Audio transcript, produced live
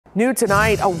New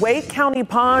tonight, a Wake County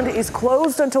pond is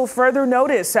closed until further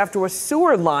notice after a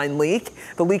sewer line leak.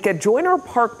 The leak at Joyner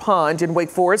Park Pond in Wake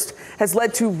Forest has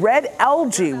led to red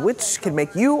algae, which can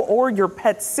make you or your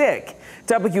pet sick.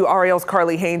 WRAL's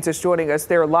Carly Haynes is joining us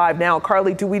there live now.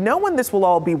 Carly, do we know when this will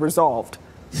all be resolved?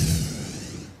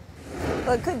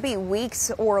 Well, it could be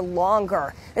weeks or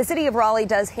longer. The city of Raleigh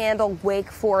does handle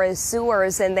Wake Forest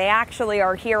sewers, and they actually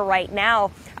are here right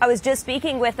now. I was just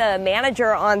speaking with a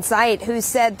manager on site who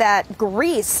said that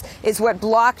grease is what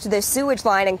blocked the sewage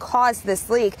line and caused this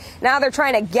leak. Now they're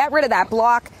trying to get rid of that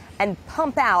block and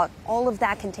pump out all of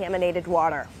that contaminated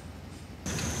water.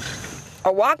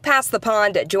 A walk past the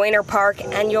pond at Joyner Park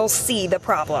and you'll see the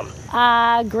problem.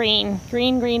 Green,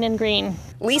 and green.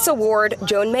 Lisa Ward,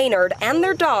 Joan Maynard, and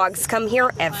their dogs come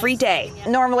here every day.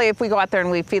 Normally, if we go out there and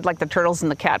we feed like the turtles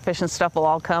and the catfish and stuff will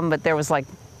all come, but there was like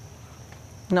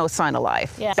no sign of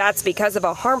life. Yeah. That's because of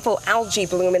a harmful algae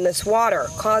bloom in this water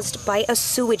caused by a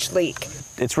sewage leak.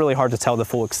 It's really hard to tell the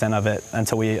full extent of it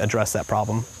until we address that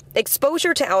problem.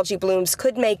 Exposure to algae blooms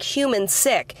could make humans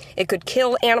sick. It could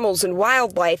kill animals and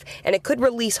wildlife, and it could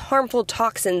release harmful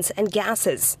toxins and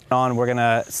gases. We're going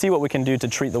to see what we can do to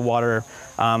treat the water.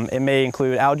 It may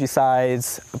include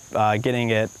algaecides,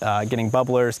 getting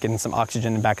bubblers, getting some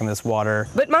oxygen back in this water.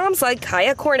 But moms like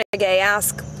Kaya Cornegay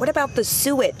ask, what about the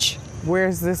sewage?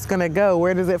 Where's this going to go?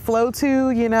 Where does it flow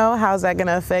to? You know, how's that going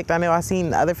to affect? I know I've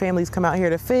seen other families come out here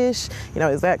to fish. You know,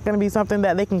 is that going to be something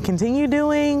that they can continue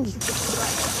doing?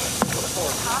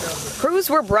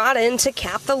 Crews were brought in to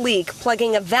cap the leak,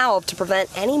 plugging a valve to prevent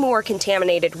any more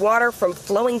contaminated water from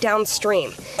flowing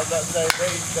downstream.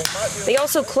 They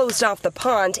also closed off the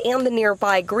pond and the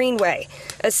nearby greenway,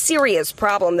 a serious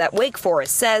problem that Wake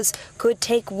Forest says could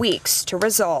take weeks to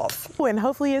resolve. And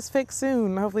hopefully it's fixed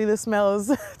soon. Hopefully the smell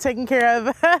is taken care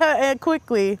of and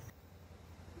quickly.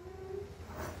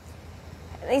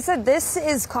 They said this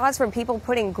is caused from people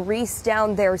putting grease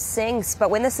down their sinks,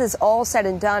 but when this is all said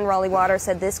and done, Raleigh Water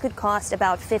said this could cost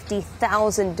about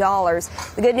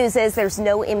 $50,000. The good news is there's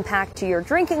no impact to your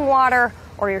drinking water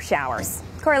or your showers.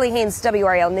 Carly Haynes,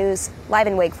 WRAL News, live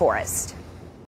in Wake Forest.